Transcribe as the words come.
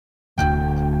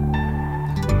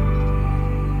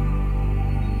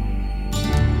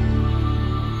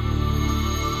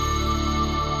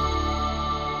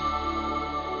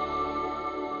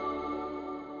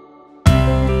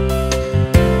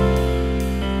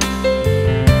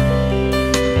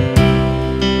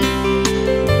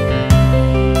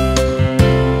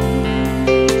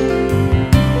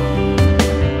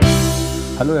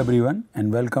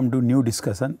and welcome to new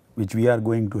discussion which we are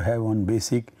going to have on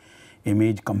basic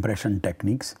image compression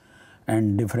techniques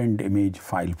and different image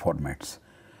file formats.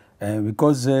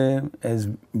 Because as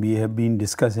we have been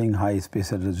discussing high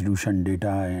spatial resolution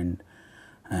data and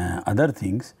other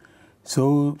things,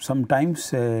 so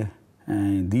sometimes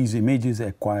these images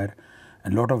acquire a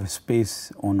lot of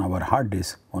space on our hard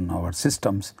disk, on our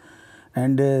systems,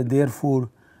 and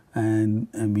therefore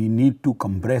we need to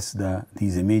compress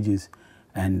these images,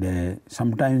 and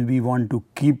sometimes we want to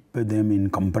keep them in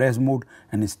compress mode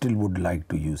and still would like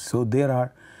to use. So there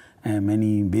are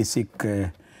many basic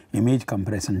image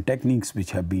compression techniques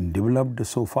which have been developed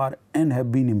so far and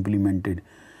have been implemented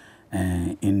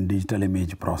in digital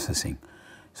image processing.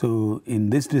 So in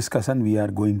this discussion we are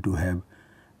going to have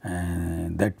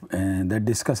that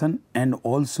discussion, and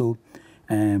also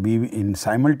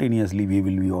simultaneously we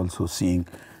will be also seeing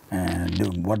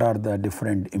what are the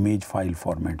different image file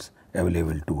formats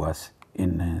available to us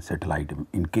in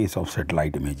in case of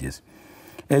satellite images.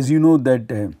 As you know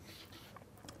that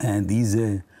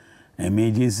these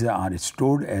images are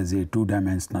stored as a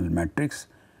two-dimensional matrix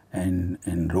and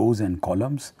in rows and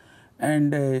columns,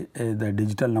 and the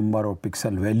digital number of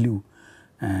pixel value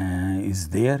is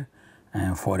there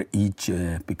for each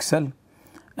pixel,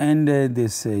 and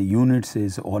this units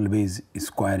is always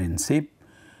square in shape,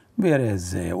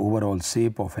 whereas overall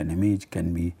shape of an image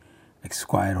can be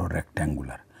square or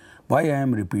rectangular. Why I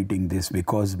am repeating this?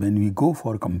 Because when we go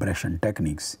for compression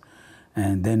techniques,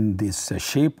 and then this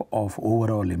shape of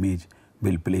overall image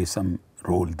will play some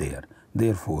role there.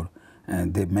 Therefore,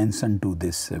 the mention to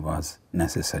this was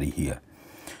necessary here.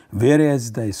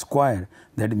 Whereas the square,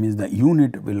 that means the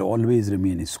unit will always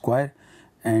remain square,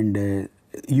 and it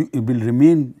will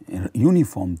remain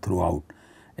uniform throughout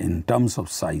in terms of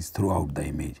size throughout the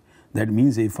image. That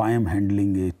means if I am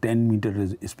handling a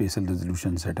 10-meter spatial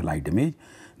resolution satellite image,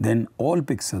 then all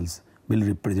pixels will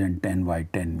represent 10 by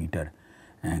 10 meter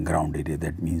ground area,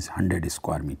 that means 100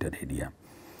 square meter area.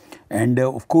 And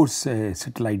of course,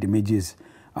 satellite images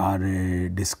are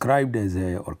described as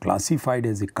or classified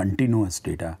as a continuous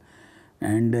data,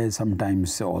 and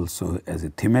sometimes also as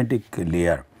a thematic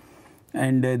layer.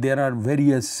 And there are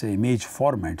various image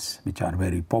formats which are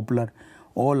very popular.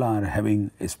 All are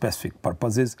having specific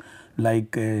purposes.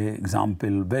 Like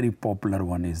example, very popular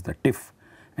one is the TIFF,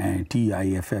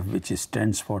 TIFF, which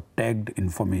stands for Tagged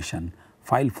Information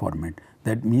File Format.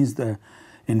 That means the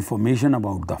information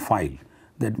about the file,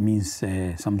 that means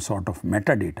some sort of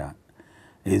metadata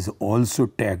is also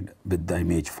tagged with the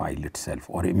image file itself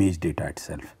or image data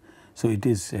itself. So it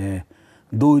is,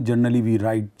 though generally we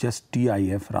write just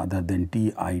TIF rather than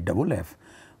TIFF,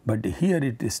 but here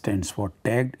it stands for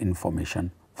Tagged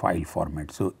Information File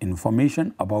Format. So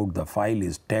information about the file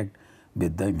is tagged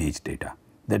with the image data.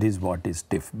 That is what is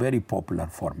TIFF, very popular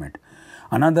format.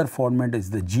 Another format is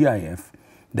the GIF,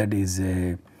 that is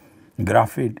a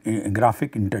graphic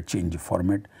interchange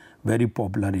format, very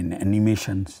popular in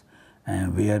animations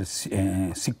where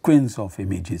sequence of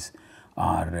images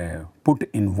are put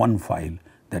in one file,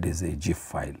 that is a GIF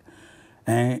file.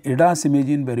 ADAS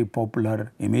Imagine, very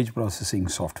popular image processing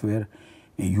software,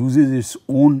 uses its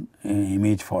own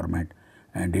image format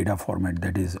and data format,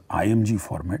 that is IMG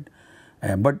format,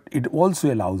 but it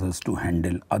also allows us to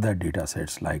handle other data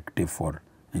sets like TIFF or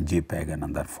JPEG and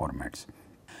other formats.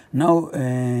 Now,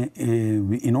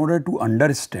 in order to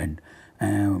understand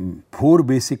four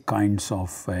basic kinds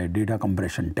of data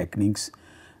compression techniques,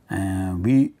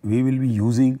 we will be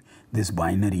using this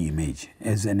binary image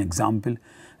as an example.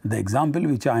 The example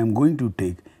which I am going to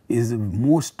take is the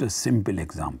most simple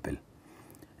example,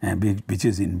 which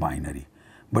is in binary.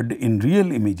 But in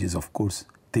real images, of course,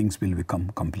 things will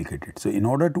become complicated. So in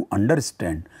order to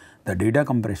understand the data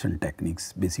compression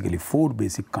techniques, basically four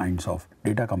basic kinds of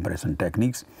data compression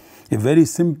techniques, a very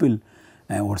simple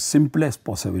or simplest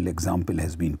possible example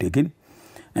has been taken.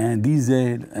 And these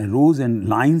rows and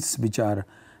lines which are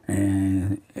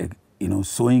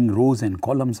showing rows and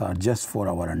columns are just for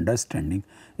our understanding.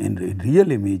 In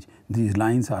real image, these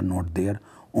lines are not there,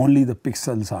 only the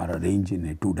pixels are arranged in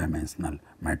a two-dimensional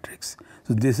matrix.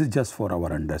 So this is just for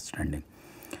our understanding.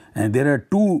 And there are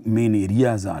two main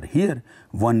areas are here.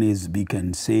 One is, we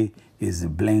can say, is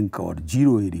blank or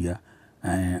zero area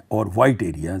or white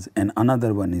areas, and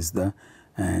another one is the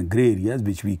gray areas,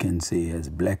 which we can say as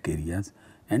black areas,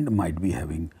 and might be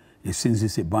having, since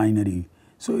it's a binary,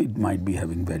 so it might be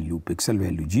having value, pixel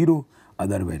value 0,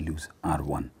 other values are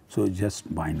 1. So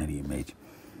just binary image.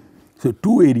 So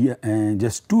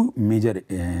just two major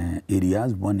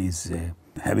areas, one is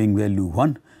having value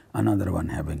 1, another one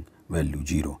having value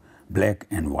 0, black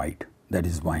and white, that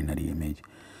is binary image.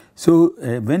 So,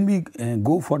 when we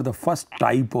go for the first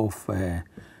type of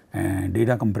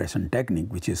data compression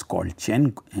technique, which is called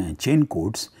chain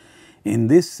codes, in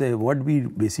this what we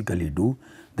basically do,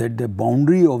 that the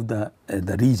boundary of the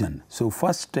region. So,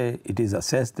 first it is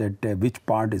assessed that which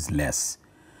part is less.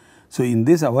 So, in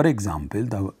this our example,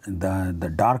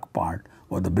 the dark part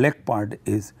or the black part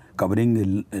is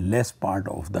covering a less part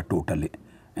of the total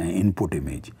input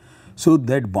image. So,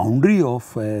 that boundary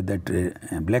of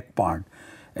that black part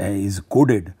is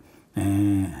coded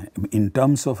in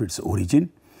terms of its origin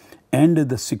and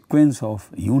the sequence of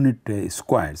unit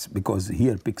squares, because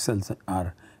here pixels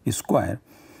are square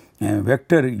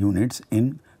vector units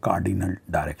in cardinal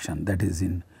direction, that is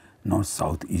in north,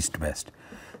 south, east, west.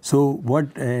 So,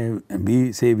 what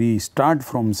we say, we start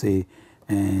from say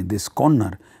this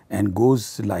corner and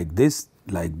goes like this,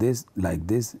 like this, like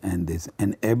this and this,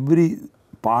 and every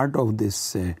part of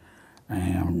this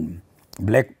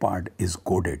black part is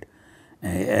coded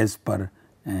as per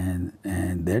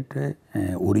that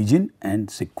origin and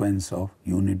sequence of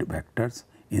unit vectors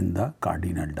in the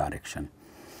cardinal direction.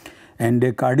 And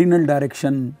the cardinal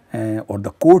direction or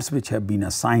the codes which have been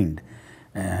assigned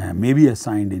may be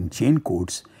assigned in chain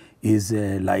codes is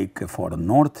like for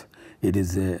north it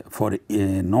is for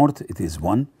north it is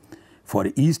 1, for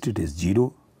east it is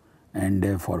 0,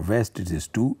 and for west it is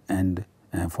 2, and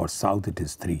for south it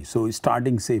is 3. So,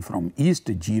 starting say from east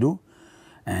 0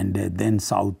 and then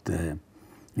south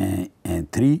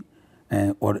 3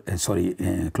 or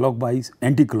clockwise,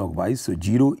 anti-clockwise. So,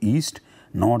 0 east,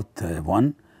 north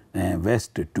 1,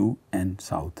 west 2 and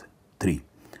south 3.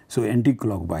 So,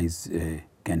 anti-clockwise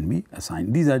can be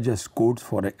assigned. These are just codes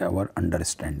for our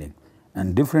understanding,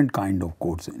 and different kind of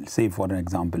codes, say for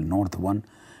example north 1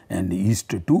 and east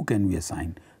 2 can be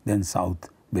assigned, then south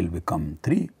will become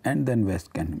 3 and then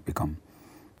west can become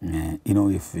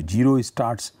if 0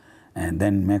 starts and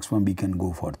then maximum we can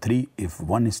go for 3, if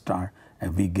 1 star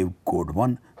we give code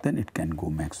 1 then it can go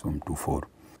maximum to 4.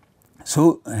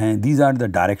 So, these are the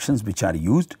directions which are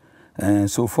used.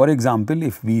 So, for example,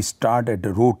 if we start at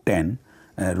row 10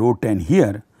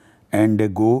 here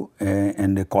and go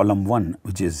and column 1,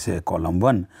 which is column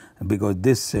 1, because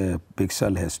this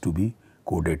pixel has to be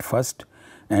coded first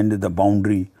and the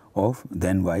boundary of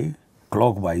then by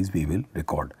clockwise we will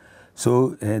record.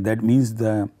 So, that means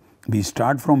we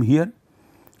start from here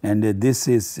and this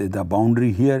is the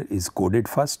boundary here is coded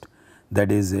first,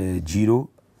 that is 0,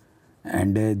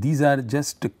 and these are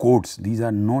just codes, these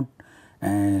are not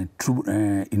true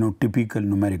typical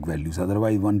numeric values,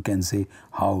 otherwise one can say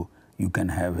how you can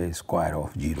have a square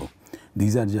of 0.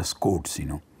 These are just codes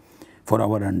for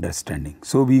our understanding.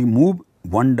 So, we move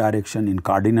one direction in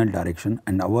cardinal direction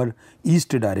and our east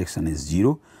direction is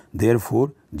 0,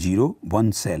 therefore 0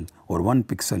 one cell or one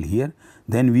pixel here,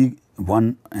 then we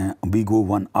go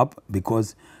one up,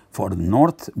 because for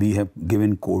north we have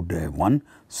given code 1,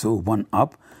 so 1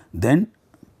 up, then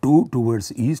 2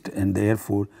 towards east, and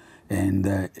therefore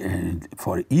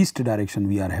for east direction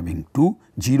we are having 2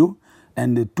 0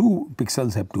 and 2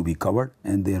 pixels have to be covered,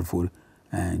 and therefore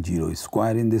 0 is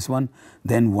square in this one,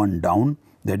 then 1 down,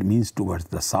 that means towards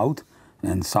the south,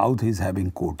 and south is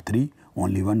having code 3,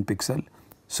 only 1 pixel.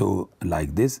 So,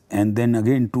 like this, and then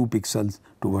again 2 pixels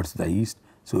towards the east,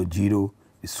 so 0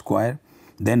 is square,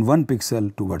 then 1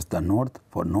 pixel towards the north,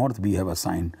 for north we have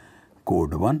assigned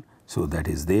code 1, so that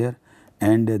is there,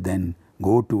 and then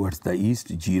go towards the east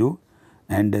 0,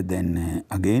 and then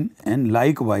again, and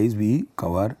likewise we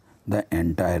cover the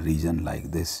entire region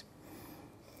like this.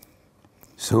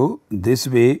 So, this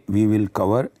way we will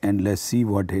cover, and let us see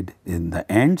what it in the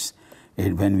ends,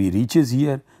 and when we reaches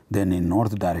here, then in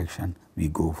north direction we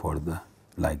go for the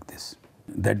like this.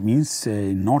 That means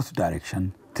in north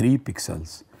direction 3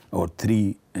 pixels or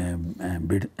 3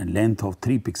 bit length of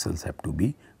 3 pixels have to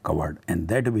be covered, and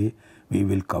that way we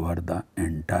will cover the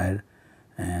entire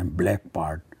black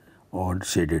part or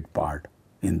shaded part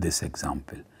in this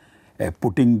example,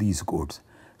 putting these codes.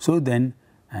 So, then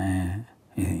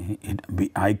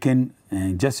I can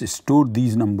just store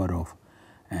these number of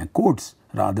codes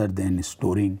rather than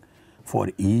storing for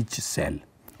each cell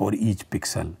or each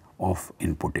pixel of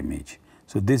input image.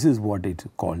 So, this is what it is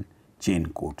called chain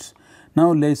codes.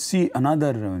 Now, let us see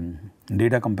another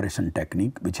data compression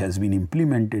technique which has been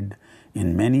implemented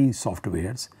in many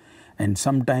softwares, and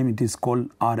sometime it is called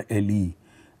RLE,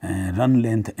 run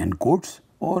length encodes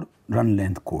or run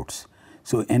length codes.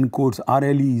 So, encodes,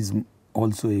 RLE is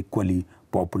also equally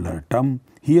popular term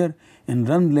here. In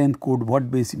run length code,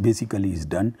 what basically is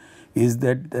done is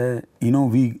that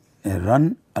we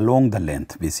run along the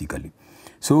length basically.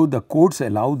 So, the codes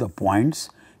allow the points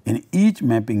in each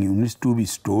mapping units to be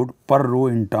stored per row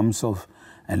in terms of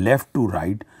left to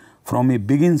right from a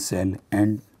begin cell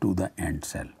and to the end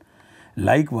cell.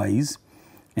 Likewise,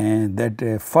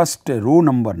 that first row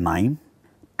number 9,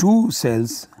 2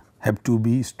 cells have to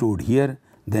be stored here,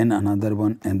 then another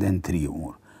one and then 3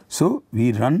 more. So,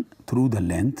 we run through the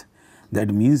length, that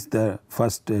means the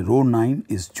first row 9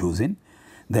 is chosen,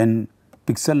 then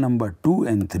pixel number 2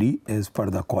 and 3 as per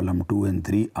the column 2 and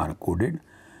 3 are coded,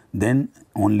 then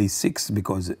only 6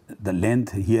 because the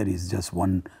length here is just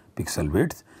 1 pixel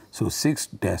width. So,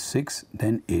 6-6,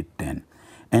 then 8, 10,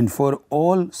 and for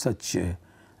all such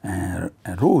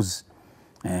rows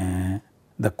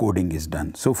the coding is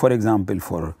done. So, for example,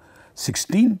 for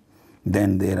 16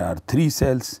 then there are 3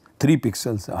 cells, 3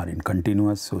 pixels are in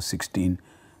continuous. So, 16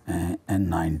 and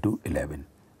 9 to 11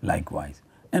 likewise,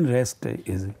 and rest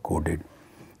is coded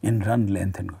in run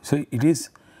length. And so, it is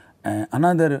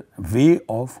another way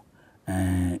of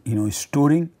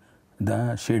storing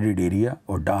the shaded area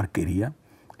or dark area,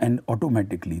 and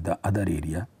automatically the other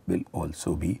area will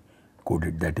also be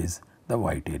coded, that is the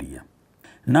white area.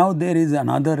 Now, there is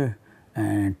another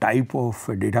type of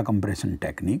data compression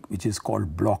technique which is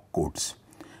called block codes.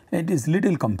 It is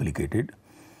little complicated,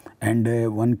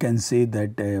 and one can say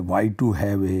that why to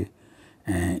have a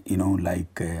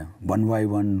like 1 by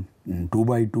 1, 2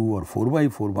 by 2 or 4 by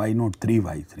 4, why not 3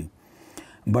 by 3.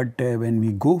 But when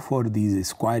we go for these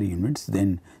square units,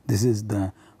 then this is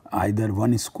the either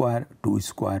 1 square, 2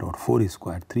 square or 4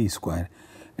 square, 3 square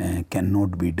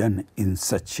cannot be done in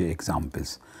such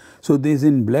examples. So, this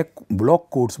in block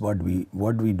codes what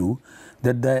we do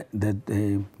that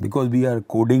because we are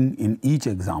coding in each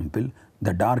example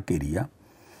the dark area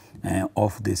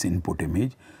of this input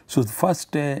image. So,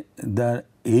 first the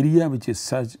area which is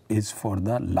such is for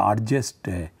the largest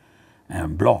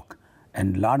block,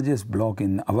 and largest block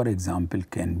in our example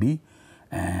can be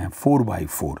 4 by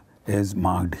 4 as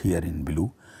marked here in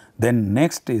blue. Then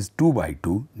next is 2 by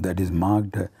 2, that is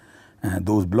marked,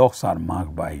 those blocks are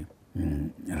marked by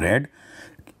red,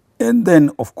 and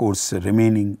then of course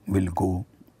remaining will go,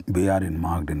 they are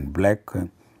marked in black,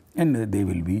 and they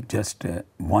will be just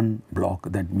one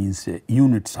block, that means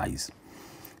unit size.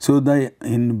 So,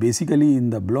 basically in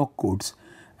the block codes,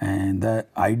 and the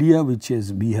idea which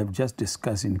is we have just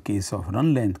discussed in case of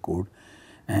run length code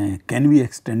can be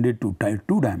extended to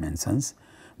 2 dimensions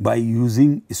by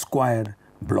using square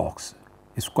blocks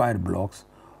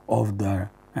of the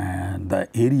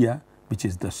area which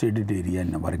is the shaded area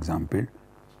in our example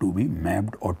to be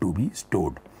mapped or to be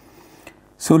stored.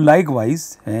 So,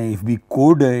 likewise if we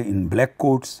code in black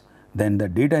codes, then the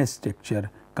data structure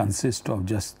consists of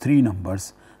just 3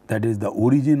 numbers, that is the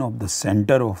origin of the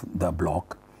center of the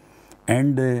block,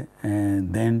 and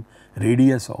then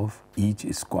radius of each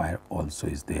square also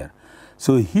is there.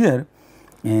 So, here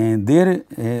there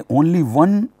only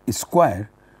one square,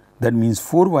 that means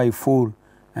 4 by 4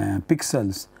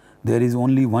 pixels, there is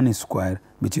only one square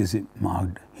which is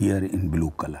marked here in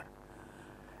blue color,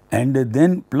 and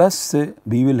then plus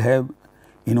we will have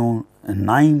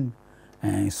 9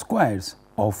 squares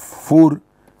of 4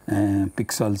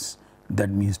 pixels, that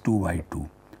means 2 by 2,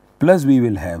 plus we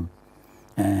will have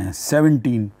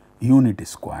 17 unit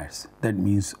squares, that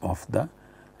means of the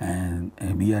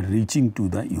we are reaching to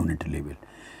the unit level.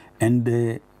 And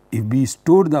if we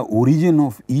store the origin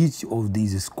of each of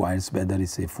these squares, whether it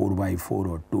is a 4 by 4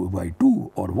 or 2 by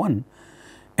 2 or 1,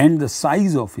 and the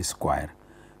size of a square,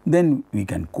 then we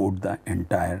can code the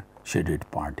entire shaded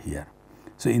part here.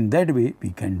 So, in that way we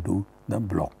can do the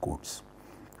block codes.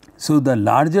 So, the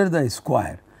larger the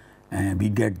square we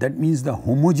get, that means the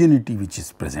homogeneity which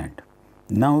is present.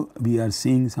 Now, we are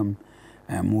seeing some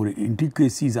more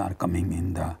intricacies are coming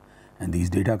in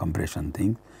these data compression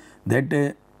things,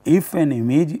 that if an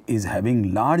image is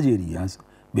having large areas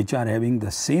which are having the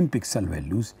same pixel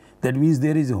values, that means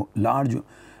there is a large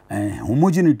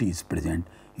homogeneity is present,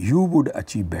 you would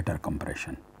achieve better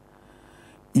compression.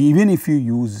 Even if you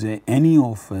use any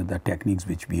of the techniques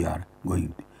which we are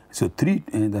going. So,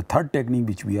 the third technique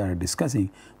which we are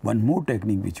discussing, one more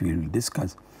technique which we will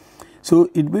discuss. So,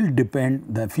 it will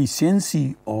depend, the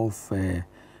efficiency of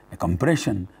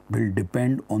compression will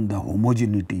depend on the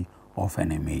homogeneity of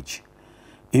an image.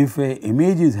 If an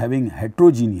image is having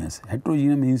heterogeneous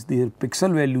means their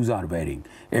pixel values are varying,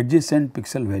 adjacent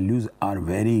pixel values are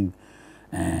varying,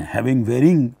 having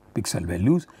varying pixel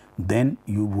values, then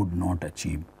you would not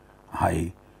achieve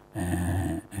high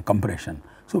compression.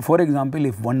 So, for example,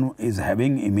 if one is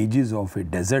having images of a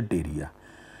desert area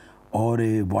or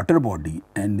a water body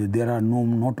and there are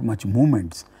not much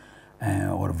movements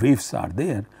or waves are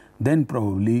there, then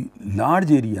probably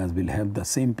large areas will have the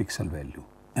same pixel value,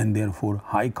 and therefore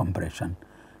high compression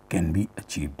can be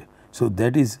achieved. So,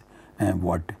 that is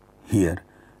what here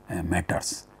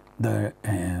matters. The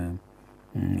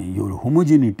your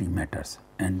homogeneity matters,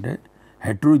 and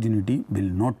heterogeneity will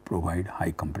not provide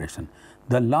high compression.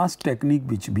 The last technique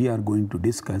which we are going to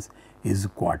discuss is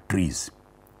quadtrees.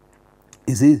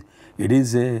 It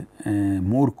is a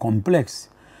more complex,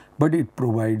 but it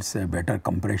provides a better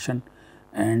compression,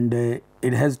 and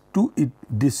it has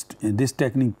this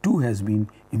technique too has been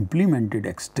implemented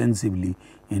extensively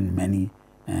in many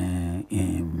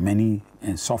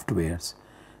softwares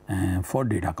for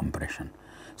data compression.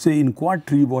 So, in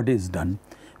quadtree what is done,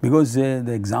 because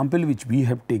the example which we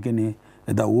have taken,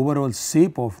 the overall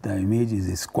shape of the image is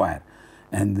a square,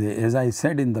 and as I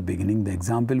said in the beginning, the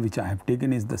example which I have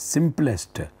taken is the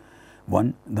simplest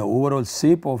one. The overall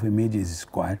shape of image is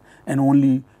square, and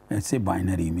only say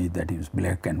binary image, that is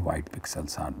black and white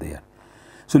pixels are there.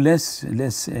 So,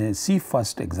 let's see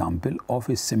first example of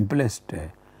a simplest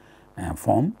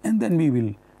form, and then we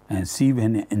will see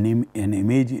when an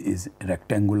image is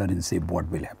rectangular in shape what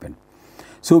will happen.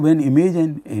 So, when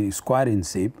image is square in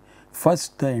shape,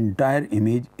 first the entire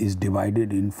image is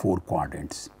divided in 4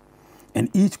 quadrants, and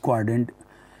each quadrant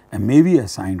may be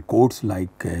assigned codes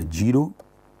like 0,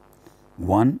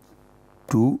 1,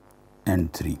 2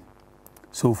 and 3.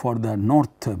 So, for the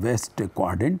northwest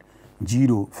quadrant,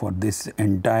 0 for this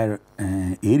entire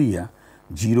area,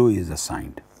 0 is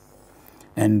assigned,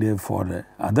 and for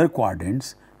other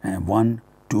quadrants 1,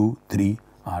 2, 3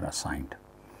 are assigned.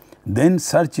 Then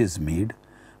search is made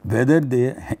whether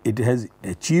it has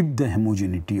achieved the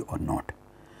homogeneity or not.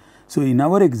 So, in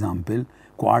our example,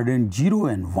 quadrant 0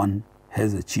 and 1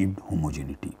 has achieved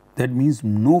homogeneity. That means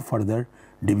no further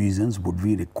divisions would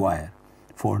be required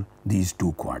for these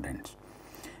 2 quadrants,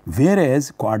 whereas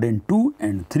quadrant 2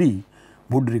 and 3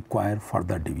 would require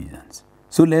further divisions.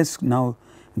 So, let us now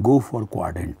go for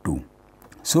quadrant 2.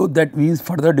 So, that means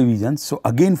further divisions. So,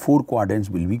 again 4 quadrants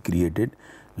will be created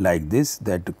like this,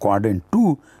 that quadrant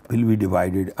 2 will be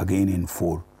divided again in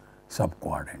 4 sub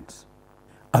quadrants.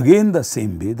 Again the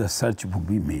same way the search would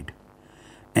be made,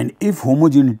 and if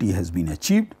homogeneity has been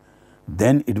achieved,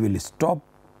 then it will stop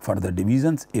further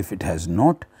divisions. If it has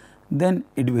not, then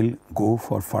it will go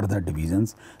for further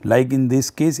divisions. Like in this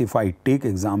case, if I take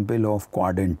example of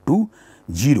quadrant 2,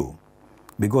 0,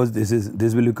 because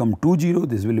this will become 2 0,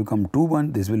 this will become 2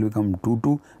 1, this will become 2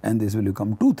 2 and this will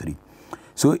become 2 3.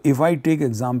 So, if I take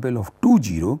example of 2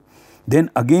 0, then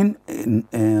again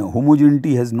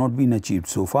homogeneity has not been achieved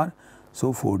so far.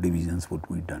 So, 4 divisions would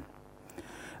be done.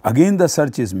 Again the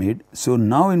search is made. So,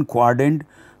 now in quadrant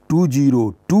 2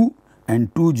 0 2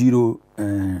 and 2 0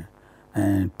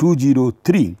 2 0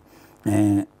 3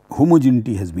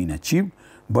 homogeneity has been achieved,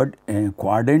 but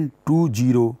quadrant 2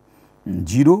 0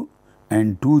 0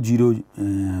 and 2 0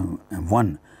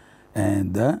 1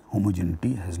 the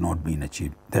homogeneity has not been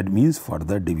achieved. That means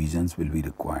further divisions will be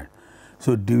required.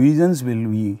 So, divisions will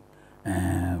be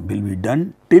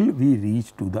done till we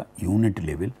reach to the unit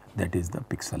level, that is the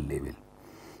pixel level,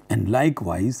 and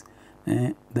likewise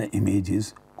the image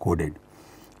is coded.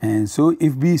 And so,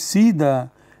 if we see the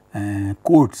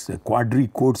codes,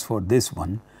 quadtree codes for this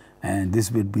one, and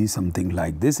this will be something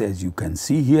like this, as you can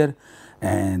see here,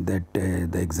 and that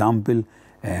the example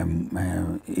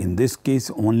in this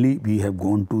case only we have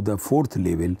gone to the 4th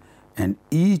level, and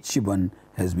each one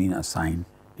has been assigned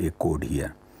a code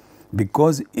here,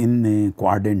 because in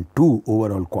quadrant 2,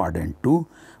 overall quadrant 2,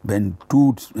 when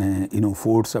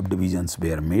 4 subdivisions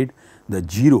were made, the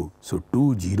 0, so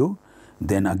 2 0,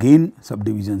 then again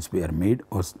subdivisions were made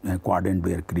or quadrant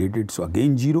were created, so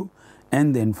again 0,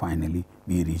 and then finally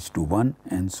we reach to 1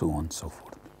 and so on so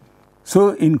forth.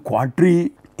 So, in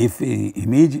quadtree, if a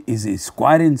image is a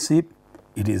square in shape,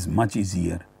 it is much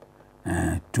easier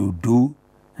to do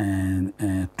and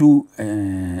to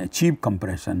achieve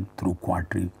compression through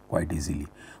quadtree quite easily.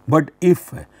 But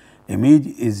if image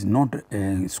is not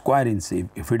square in shape,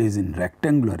 if it is in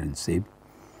rectangular in shape,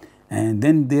 and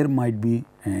then there might be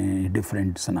a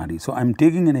different scenario. So, I am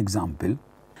taking an example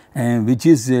which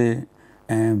is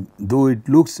though it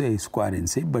looks a square in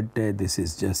shape, but this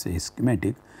is just a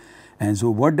schematic. And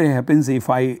so, what happens if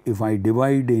I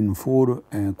divide in 4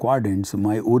 quadrants,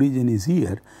 my origin is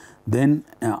here, then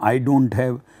I do not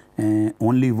have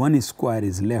only one square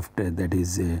is left, that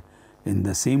is in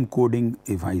the same coding.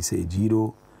 If I say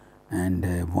 0 and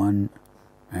 1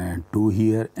 and 2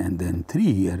 here and then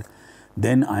 3 here,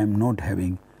 then I am not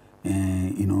having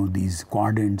these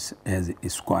quadrants as a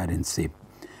square in shape.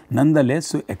 Nonetheless,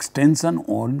 so extension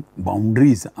on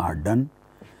boundaries are done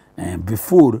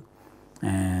before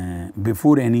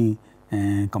any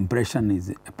compression is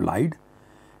applied,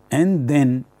 and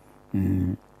then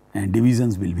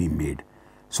divisions will be made.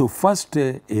 So, first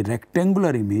a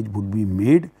rectangular image would be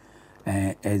made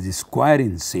as a square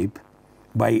in shape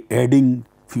by adding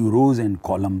few rows and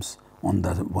columns on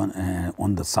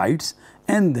the sides,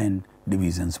 and then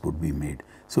divisions would be made.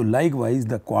 So, likewise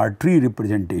the quad tree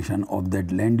representation of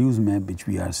that land use map which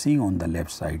we are seeing on the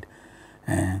left side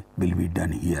will be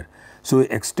done here. So,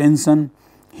 extension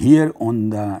here on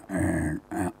the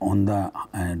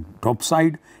top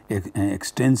side,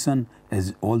 extension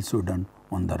is also done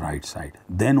on the right side,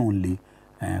 then only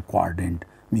quadrant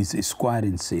means a square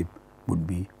in shape would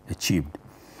be achieved.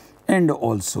 And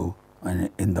also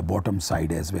in the bottom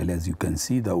side as well, as you can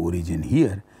see, the origin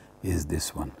here is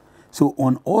this one. So,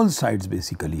 on all sides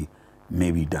basically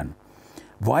may be done.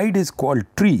 Why it is called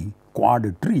tree,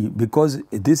 quad tree? Because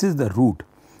this is the root.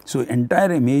 So,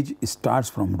 entire image starts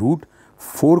from root,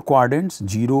 4 quadrants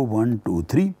 0, 1, 2,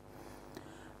 3,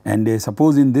 and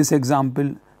suppose in this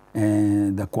example,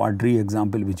 the quad tree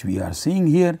example which we are seeing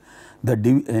here, the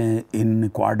in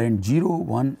quadrant 0,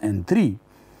 1 and 3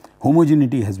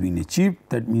 homogeneity has been achieved,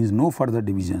 that means no further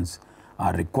divisions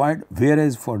are required,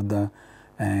 whereas for the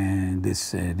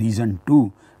this region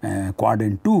 2,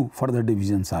 quadrant 2 further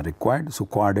divisions are required. So,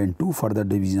 quadrant 2 further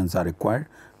divisions are required,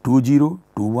 2 0,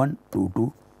 2 1, 2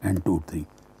 2 and 2 3.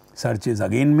 Search is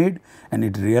again made and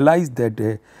it realized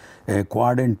that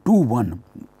quadrant 2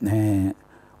 1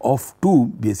 of 2,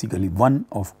 basically 1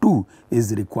 of 2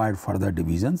 is required further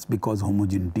divisions because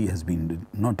homogeneity has been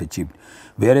not achieved,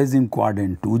 whereas in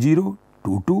quadrant 2 0,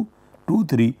 2 2, 2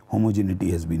 3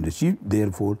 homogeneity has been achieved,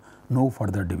 therefore, no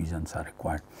further divisions are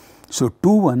required. So, 2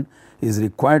 1 is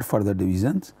required further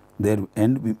divisions there,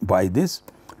 and by this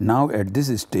now at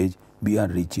this stage we are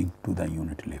reaching to the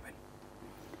unit level.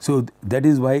 So, that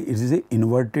is why it is a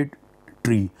inverted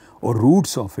tree or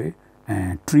roots of a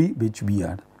tree which we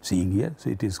are seeing here.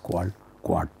 So, it is called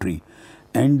quad tree.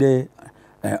 And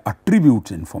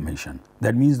attributes information,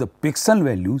 that means the pixel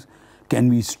values can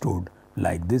be stored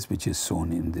like this, which is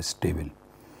shown in this table.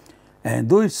 And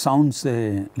though it sounds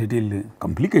a little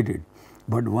complicated,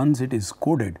 but once it is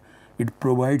coded, it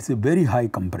provides a very high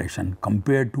compression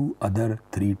compared to other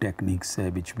 3 techniques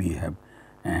which we have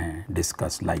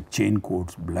discussed, like chain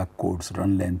codes, block codes,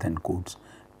 run length and codes,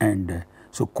 and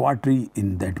so quad tree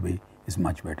in that way is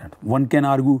much better. One can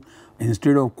argue,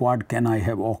 instead of quad, can I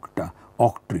have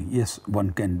oct tree? Yes,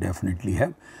 one can definitely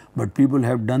have, but people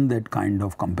have done that kind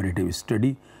of comparative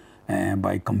study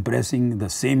by compressing the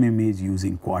same image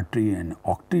using quad tree and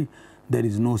oct tree. There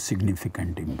is no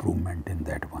significant improvement in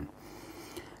that one.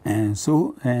 And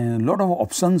so, a lot of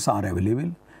options are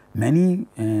available. Many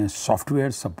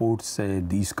software supports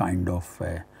these kind of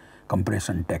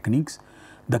compression techniques.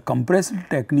 The compression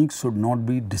techniques should not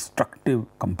be destructive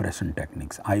compression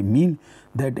techniques. I mean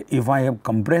that if I have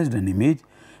compressed an image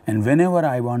and whenever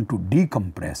I want to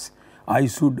decompress, I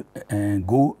should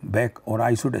go back, or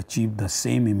I should achieve the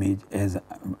same image as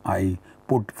I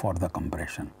put for the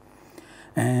compression.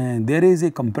 And there is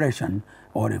a compression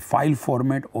or a file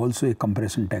format, also a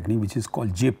compression technique which is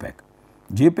called JPEG.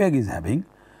 JPEG is having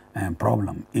a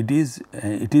problem. It is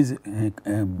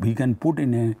we can put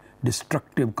in a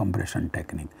destructive compression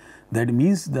technique. That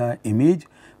means the image,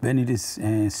 when it is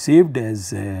saved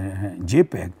as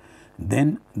JPEG,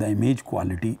 then the image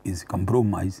quality is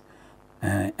compromised,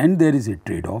 and there is a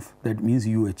trade off. That means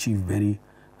you achieve very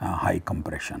high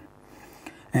compression.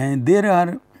 And there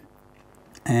are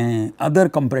other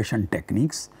compression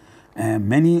techniques.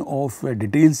 Many of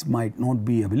details might not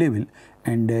be available,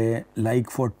 and like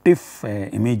for TIFF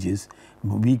images,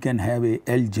 we can have a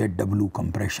LZW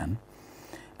compression.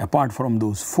 Apart from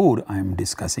those 4 I am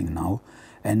discussing now,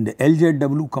 and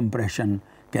LZW compression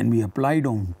can be applied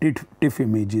on TIFF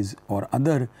images or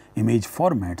other image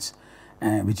formats,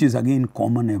 which is again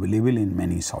common, available in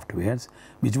many softwares,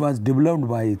 which was developed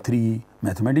by 3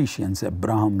 mathematicians,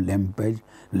 Abraham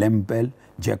Lempel,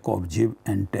 Jacob Gibb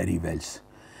and Terry Welch.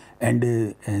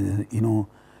 And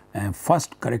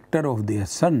first character of their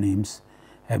surnames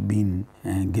have been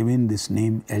given this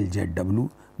name LZW,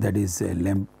 that is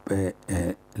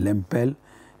Lempel,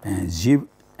 Gibb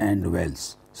and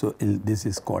Welch. So, this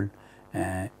is called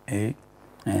a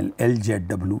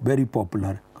LZW, very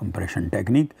popular compression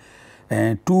technique.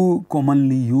 2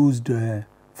 commonly used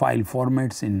file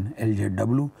formats in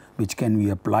LZW which can be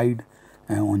applied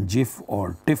on GIF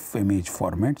or TIFF image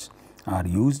formats are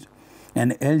used,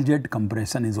 and LZ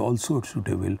compression is also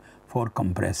suitable for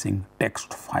compressing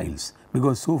text files,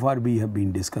 because so far we have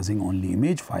been discussing only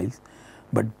image files,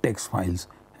 but text files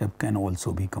can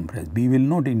also be compressed. We will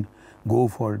not go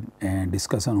for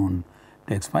discussion on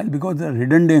text file because the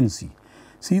redundancy.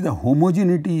 See, the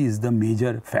homogeneity is the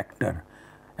major factor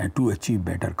to achieve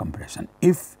better compression.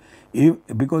 If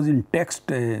because in text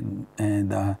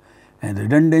the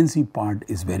redundancy part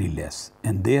is very less,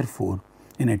 and therefore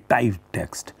in a typed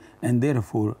text, and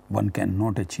therefore one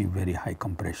cannot achieve very high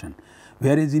compression.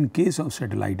 Whereas in case of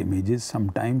satellite images,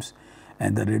 sometimes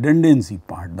the redundancy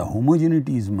part, the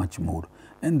homogeneity is much more,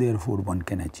 and therefore one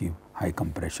can achieve high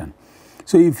compression.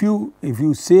 So if you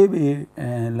save a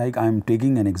like I am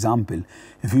taking an example,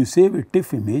 if you save a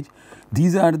TIFF image,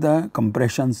 these are the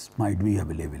compressions might be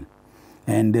available,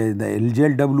 and the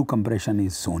LZW compression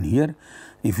is shown here.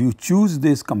 If you choose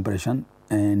this compression,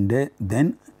 and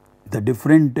then the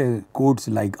different codes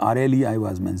like RLE I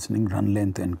was mentioning, run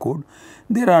length encode,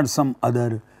 there are some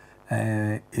other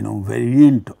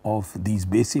variant of these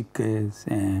basic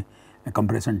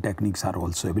compression techniques are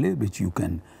also available, which you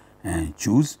can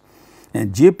choose.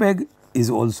 And JPEG is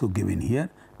also given here,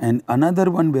 and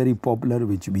another one very popular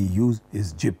which we use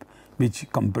is GIF, which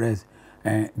compress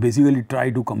basically try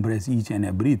to compress each and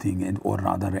everything, and or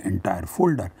rather entire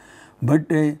folder, but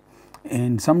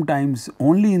and sometimes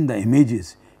only in the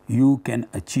images you can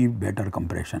achieve better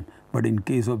compression, but in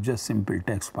case of just simple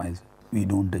text files we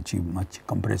do not achieve much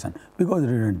compression because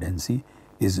redundancy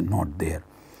is not there.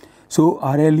 So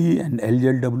RLE and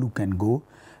LZW can go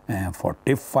for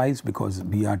TIFF files, because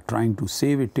we are trying to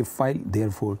save a TIFF file,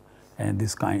 therefore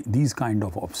these kind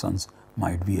of options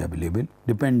might be available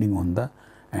depending on the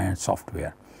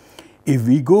software. If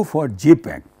we go for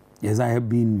JPEG, as I have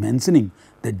been mentioning,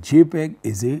 that JPEG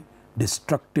is a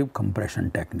destructive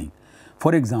compression technique.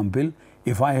 For example,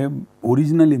 if I have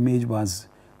original image was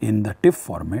in the TIFF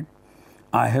format,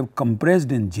 I have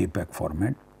compressed in JPEG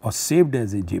format or saved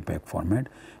as a JPEG format,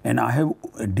 and I have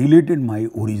deleted my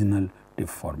original TIFF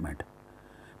format,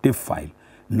 TIFF file.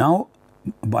 Now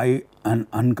by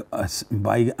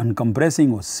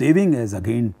uncompressing or saving as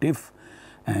again TIFF,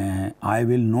 I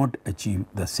will not achieve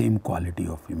the same quality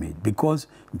of image, because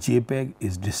JPEG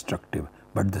is destructive,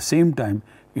 but at the same time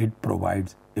it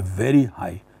provides a very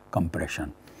high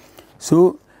compression.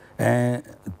 So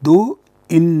though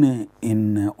in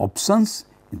options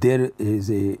there is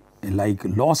a like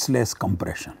lossless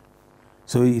compression,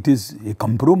 so it is a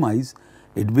compromise.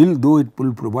 It will, though it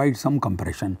will provide some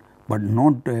compression, but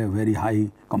not a very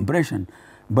high compression,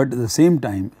 but at the same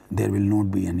time there will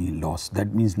not be any loss.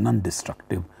 That means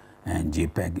non-destructive, and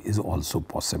JPEG is also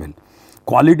possible.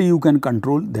 Quality you can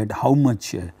control, that how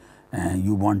much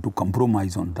you want to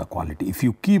compromise on the quality. If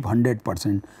you keep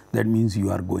 100%, that means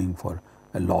you are going for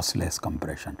a lossless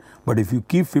compression, but if you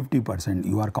keep 50%,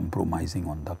 you are compromising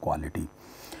on the quality.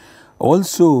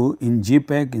 Also in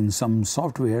JPEG, in some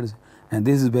softwares, and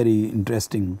this is very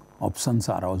interesting, options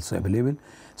are also available.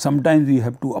 Sometimes we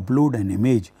have to upload an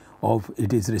image of,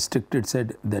 it is restricted,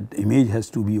 said that image has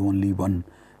to be only 1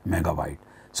 megabyte.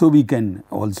 So we can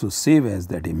also save as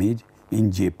that image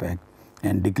in JPEG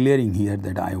and declaring here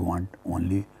that I want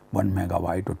only 1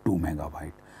 megabyte or 2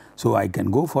 megabyte. So I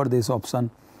can go for this option,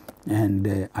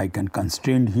 and I can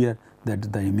constrain here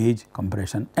that the image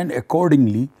compression, and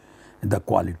accordingly the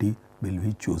quality will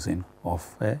be chosen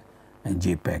of a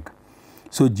JPEG.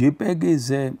 So JPEG is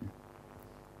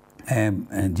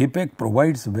JPEG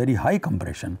provides very high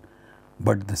compression,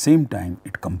 but at the same time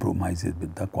it compromises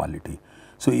with the quality.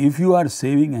 So if you are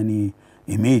saving any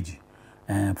image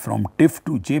from TIFF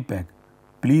to JPEG,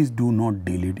 please do not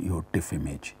delete your TIFF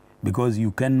image, because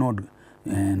you cannot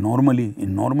normally,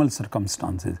 in normal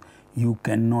circumstances, you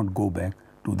cannot go back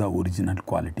to the original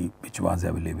quality which was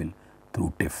available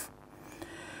through TIFF.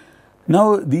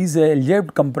 Now these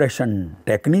algebraic compression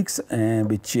techniques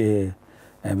which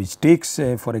takes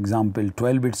for example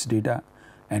 12 bits data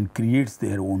and creates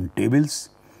their own tables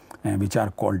which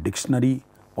are called dictionary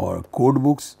or code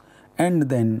books, and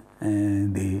then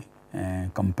they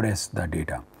compress the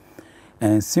data.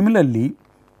 Similarly,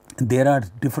 there are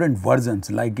different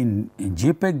versions, like in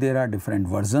JPEG there are different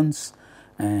versions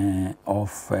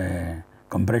of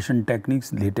compression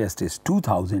techniques. Latest is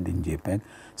 2000 in JPEG.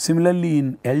 Similarly,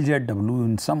 in LZW,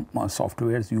 in some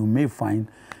softwares you may find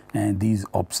these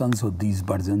options or these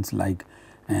versions, like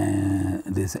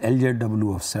this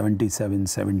LZW of 77,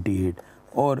 78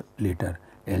 or later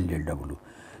LZW.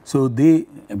 So they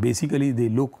basically they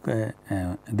look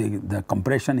the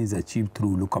compression is achieved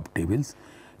through lookup tables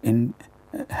in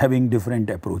having different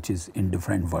approaches in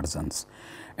different versions,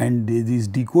 and these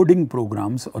decoding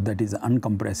programs, or that is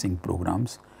uncompressing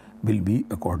programs, will be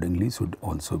accordingly should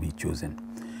also be chosen.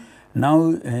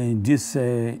 Now this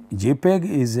JPEG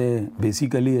is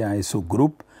basically a ISO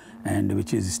group, and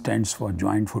which is stands for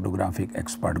Joint Photographic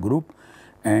Expert Group,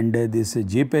 and this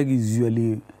JPEG is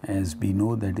usually, as we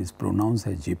know, that is pronounced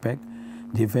as JPEG.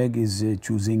 JPEG is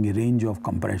choosing a range of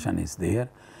compression is there,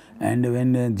 and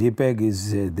when JPEG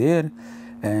is there,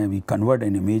 we convert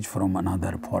an image from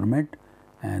another format,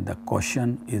 and the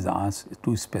question is asked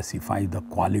to specify the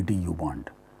quality you want.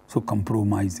 So,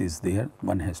 compromise is there,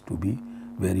 one has to be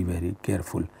very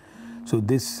careful. So,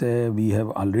 this we have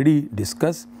already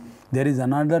discussed. There is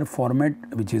another format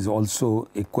which is also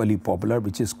equally popular,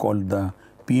 which is called the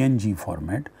PNG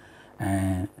format,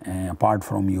 apart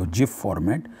from your GIF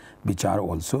format, which are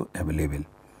also available,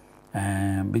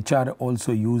 which are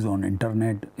also used on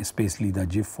internet, especially the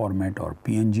GIF format or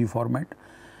PNG format,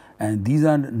 and these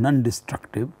are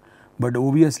non-destructive. But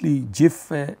obviously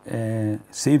GIF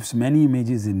saves many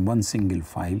images in one single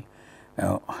file,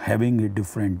 having a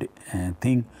different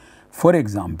thing. For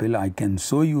example, I can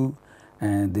show you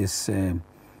this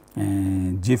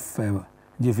GIF.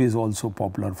 GIF is also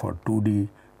popular for 2D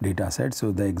data set.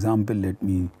 So, the example let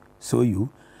me show you,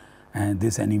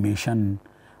 this animation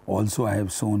also I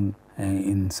have shown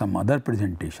in some other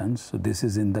presentations. So, this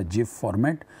is in the GIF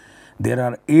format. There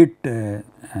are 8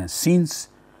 scenes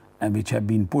which have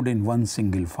been put in one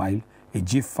single file. A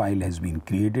GIF file has been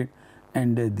created,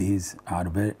 and these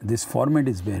are this format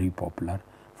is very popular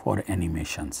for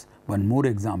animations. One more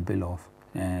example of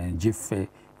GIF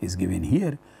is given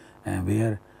here,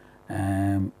 where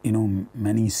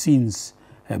many scenes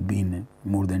have been,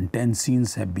 more than 10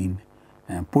 scenes have been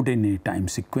put in a time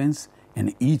sequence,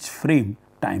 and each frame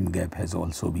time gap has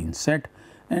also been set,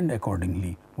 and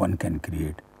accordingly one can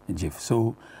create a GIF.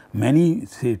 So, many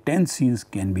say 10 scenes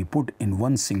can be put in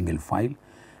one single file,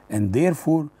 and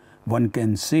therefore one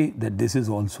can say that this is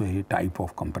also a type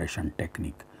of compression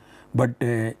technique. But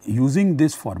using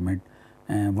this format,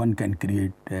 one can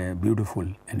create beautiful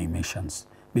animations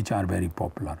which are very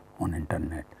popular on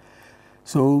internet.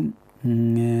 So,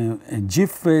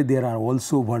 GIF, there are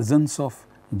also versions of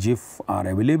GIF are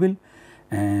available,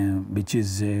 which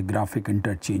is a graphic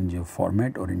interchange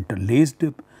format or interlaced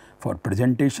for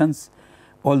presentations.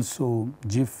 Also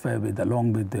GIF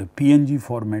along with the PNG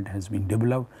format has been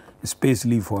developed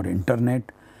especially for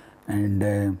internet,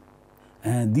 and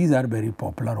these are very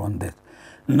popular on this.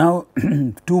 Now,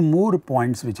 2 more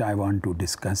points which I want to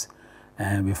discuss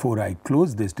before I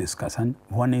close this discussion.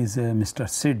 One is Mr.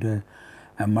 SID,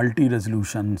 a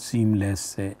multi-resolution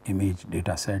seamless image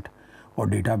data set or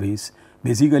database.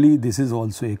 Basically, this is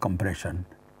also a compression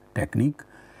technique.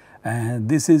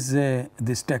 This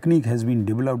technique has been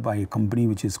developed by a company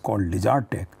which is called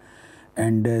Lizardtech,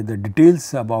 and the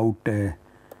details about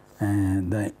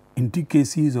the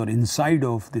intricacies or inside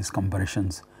of these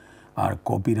compressions are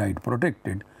copyright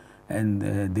protected, and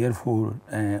therefore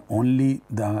only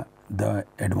the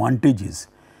advantages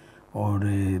or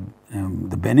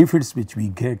the benefits which we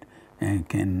get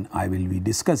I will be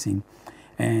discussing,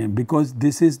 because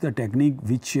this is the technique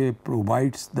which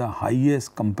provides the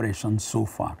highest compression so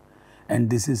far, and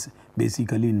this is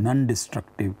basically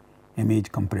non-destructive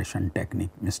image compression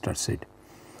technique, Mr. SID.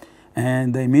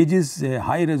 And the images,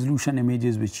 high resolution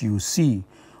images which you see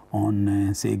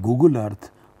on say Google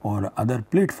Earth or other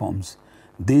platforms,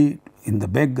 they in the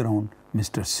background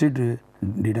Mr. SID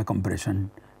data compression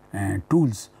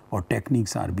tools or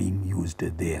techniques are being used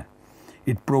there.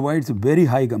 It provides very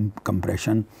high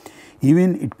compression,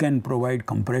 even it can provide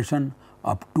compression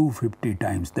up to 50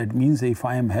 times. That means if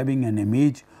I am having an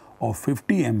image of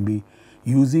 50 MB,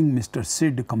 using Mr.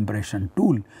 SID compression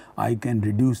tool, I can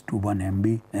reduce to 1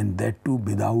 MB, and that too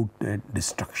without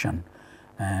destruction.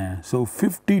 So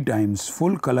 50 times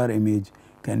full color image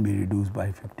can be reduced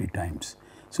by 50 times.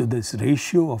 So this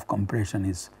ratio of compression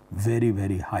is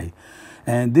very high,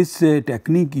 and this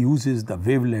technique uses the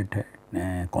wavelet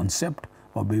concept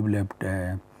or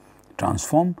wavelet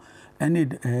transform, and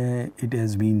it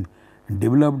has been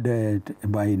developed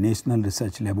by National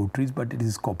Research Laboratories, but it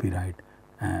is copyright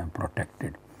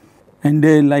protected.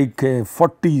 And like 40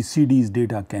 CDs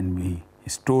data can be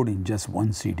stored in just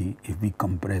one CD if we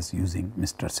compress using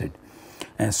Mr. SID.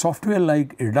 Software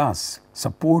like ERDAS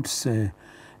supports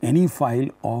any file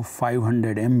of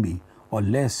 500 MB or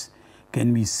less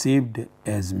can be saved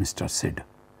as Mr. SID.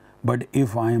 But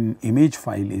if image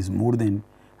file is more than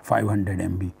 500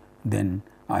 MB, then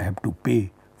I have to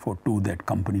pay to that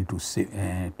company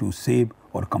to save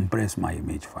or compress my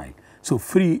image file. So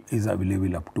free is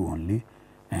available up to only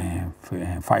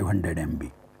 500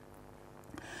 MB.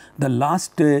 The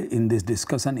last in this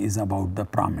discussion is about the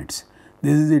PRAMIDs.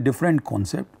 This is a different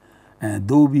concept,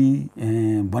 though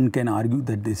one can argue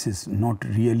that this is not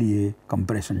really a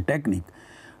compression technique,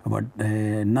 but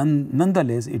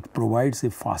nonetheless it provides a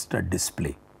faster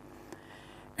display.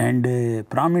 And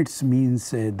PRAMIDs means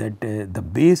that the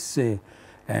base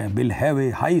will have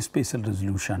a high spatial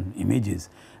resolution images,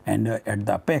 and at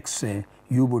the apex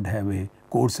you would have a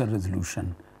coarser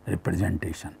resolution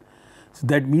representation. So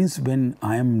that means when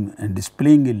I am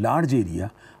displaying a large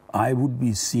area, I would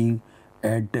be seeing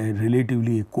at a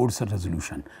relatively a coarser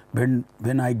resolution.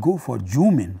 When I go for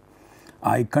zoom in,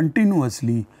 I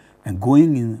continuously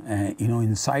going in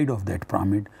inside of that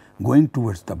pyramid, going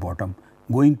towards the bottom,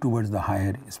 going towards the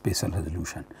higher spatial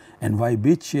resolution, and by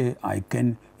which I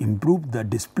can improve the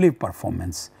display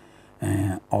performance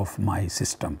of my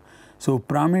system. So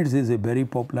pyramids is a very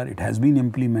popular, it has been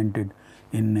implemented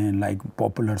in like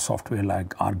popular software like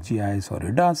ArcGIS or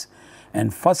ADAS,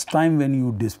 and first time when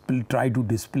you try to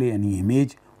display any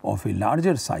image of a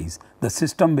larger size, the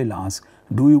system will ask,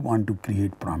 do you want to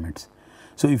create pyramids?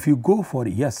 So if you go for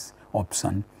yes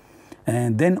option,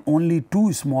 and then only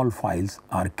 2 small files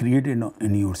are created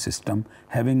in your system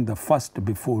having the first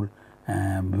before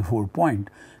point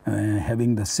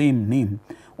having the same name,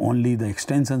 only the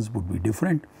extensions would be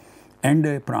different, and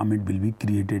a pyramid will be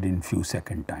created in few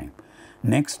second time.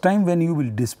 Next time when you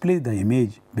will display the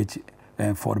image which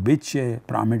for which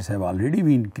pyramids have already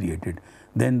been created,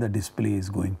 then the display is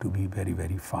going to be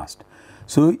very fast.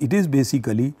 So it is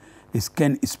basically, it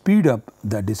can speed up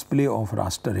the display of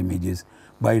raster images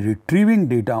by retrieving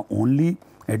data only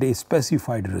at a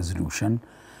specified resolution,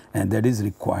 and that is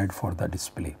required for the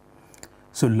display.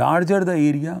 So larger the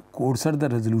area, coarser the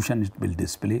resolution it will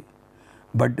display,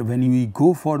 but when we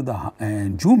go for the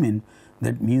zoom in,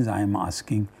 that means I am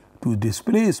asking to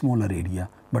display a smaller area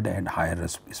but at higher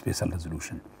spatial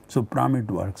resolution. So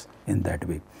pyramid works in that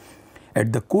way.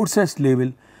 At the coarsest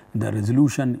level, the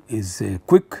resolution is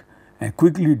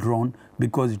quickly drawn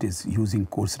because it is using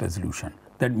coarse resolution.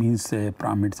 That means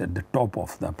pyramids at the top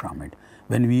of the pyramid.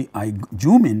 When I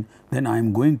zoom in, then I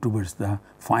am going towards the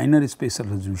finer spatial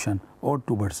resolution or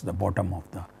towards the bottom of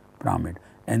the pyramid,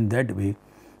 and that way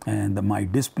my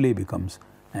display becomes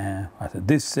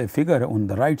this figure on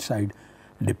the right side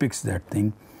depicts that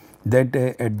thing, that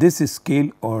at this scale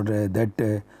or that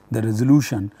the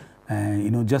resolution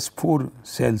just 4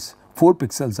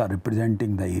 pixels are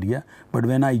representing the area, but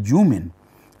when I zoom in,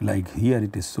 like here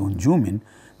it is shown zoom in,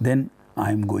 then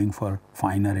I am going for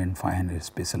finer and finer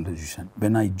spatial resolution.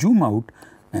 When I zoom out,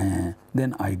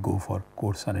 then I go for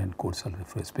coarser and coarser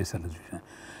spatial resolution,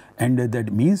 and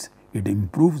that means it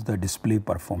improves the display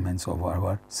performance of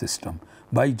our system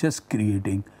by just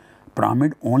creating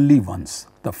pyramid only once.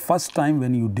 The first time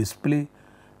when you display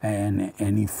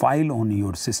any file on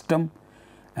your system,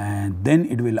 and then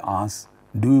it will ask,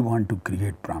 do you want to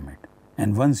create pyramid?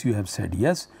 And once you have said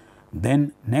yes,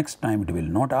 then next time it will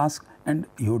not ask and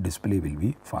your display will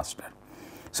be faster.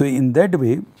 So in that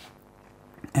way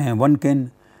one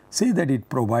can say that it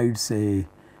provides a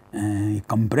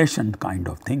compression kind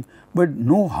of thing, but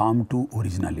no harm to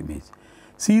original image.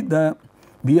 See,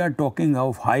 we are talking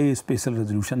of high spatial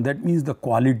resolution, that means the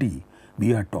quality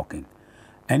we are talking,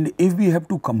 and if we have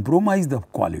to compromise the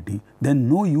quality, then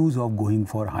no use of going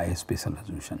for high spatial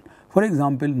resolution. For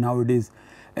example, nowadays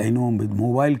with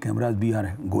mobile cameras we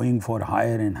are going for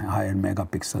higher and higher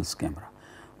megapixels camera,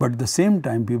 but at the same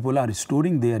time people are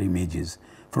storing their images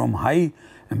from high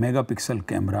megapixel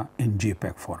camera in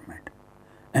JPEG format,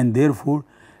 and therefore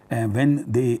when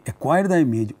they acquire the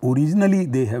image, originally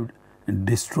they have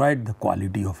destroyed the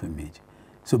quality of image.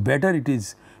 So better it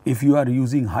is, if you are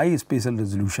using high spatial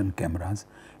resolution cameras,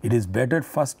 it is better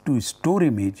first to store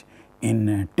image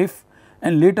in TIFF,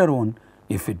 and later on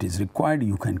if it is required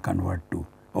you can convert to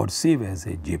or save as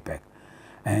a JPEG,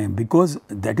 because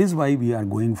that is why we are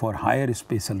going for higher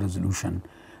spatial resolution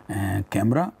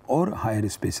camera or higher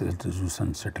spatial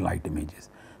resolution satellite images.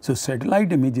 So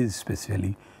satellite images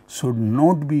especially should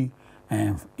not be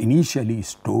initially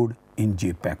stored in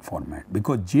JPEG format,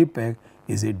 because JPEG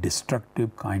is a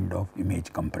destructive kind of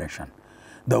image compression.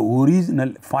 The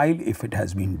original file, if it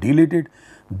has been deleted,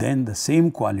 then the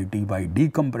same quality by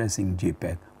decompressing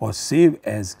JPEG or save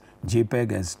as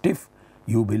JPEG as TIFF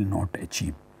you will not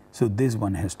achieve. So this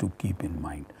one has to keep in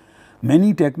mind.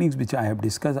 Many techniques which I have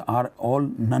discussed are all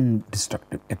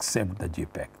non-destructive except the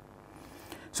JPEG.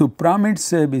 So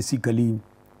pyramids basically,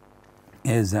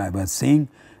 as I was saying,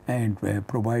 and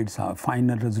provides a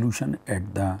finer resolution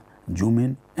at the zoom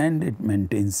in, and it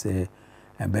maintains a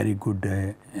very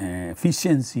good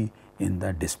efficiency in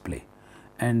the display,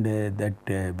 and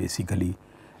that basically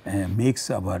makes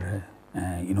our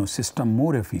system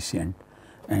more efficient,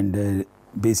 and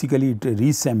basically it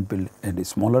resample at a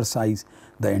smaller size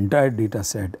the entire data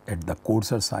set at the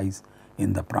coarser size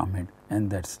in the pyramid,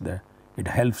 and it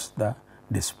helps the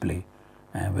display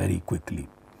very quickly.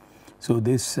 So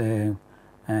this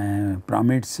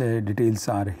pyramids details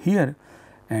are here,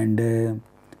 and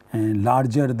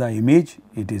larger the image,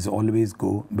 it is always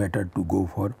better to go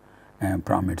for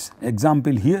parameters.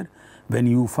 Example here, when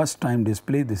you first time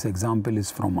display, this example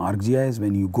is from ArcGIS.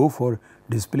 When you go for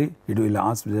display, it will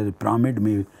ask whether the pyramid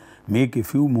may make a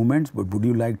few movements, but would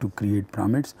you like to create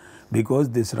pyramids, because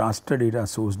this raster data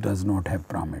source does not have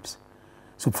pyramids.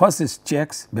 So, first it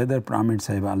checks whether pyramids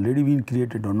have already been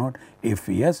created or not. If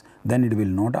yes, then it will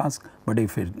not ask, but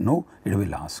if no, it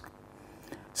will ask.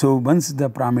 So, once the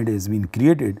pyramid has been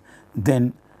created,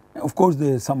 then of course,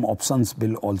 there some options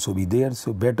will also be there.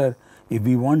 So, better if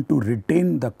we want to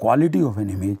retain the quality of an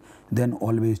image, then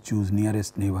always choose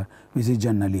nearest neighbor, which is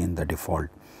generally in the default,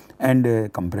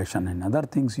 and compression and other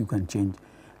things you can change,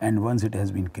 and once it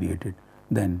has been created,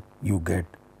 then you get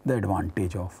the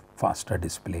advantage of faster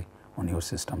display on your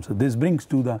system. So, this brings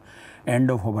to the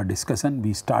end of our discussion.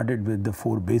 We started with the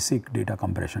 4 basic data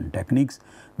compression techniques,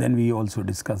 then we also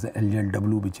discussed the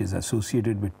LLW, which is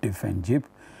associated with TIFF and JIP.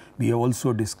 We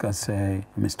also discussed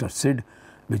Mr. SID,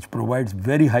 which provides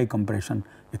very high compression,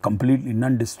 a completely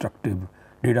non-destructive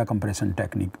data compression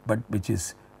technique, but which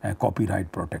is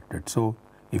copyright protected. So,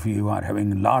 if you are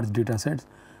having large data sets,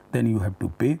 then you have to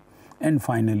pay. And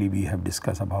finally, we have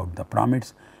discussed about the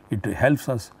pyramids. It helps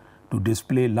us to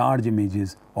display large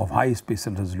images of high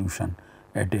spatial resolution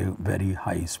at a very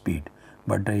high speed.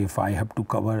 But if I have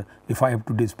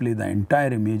to display the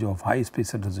entire image of high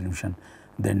spatial resolution,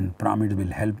 then pyramid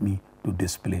will help me to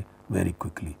display very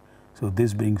quickly. So,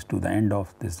 this brings to the end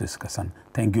of this discussion.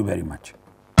 Thank you very much.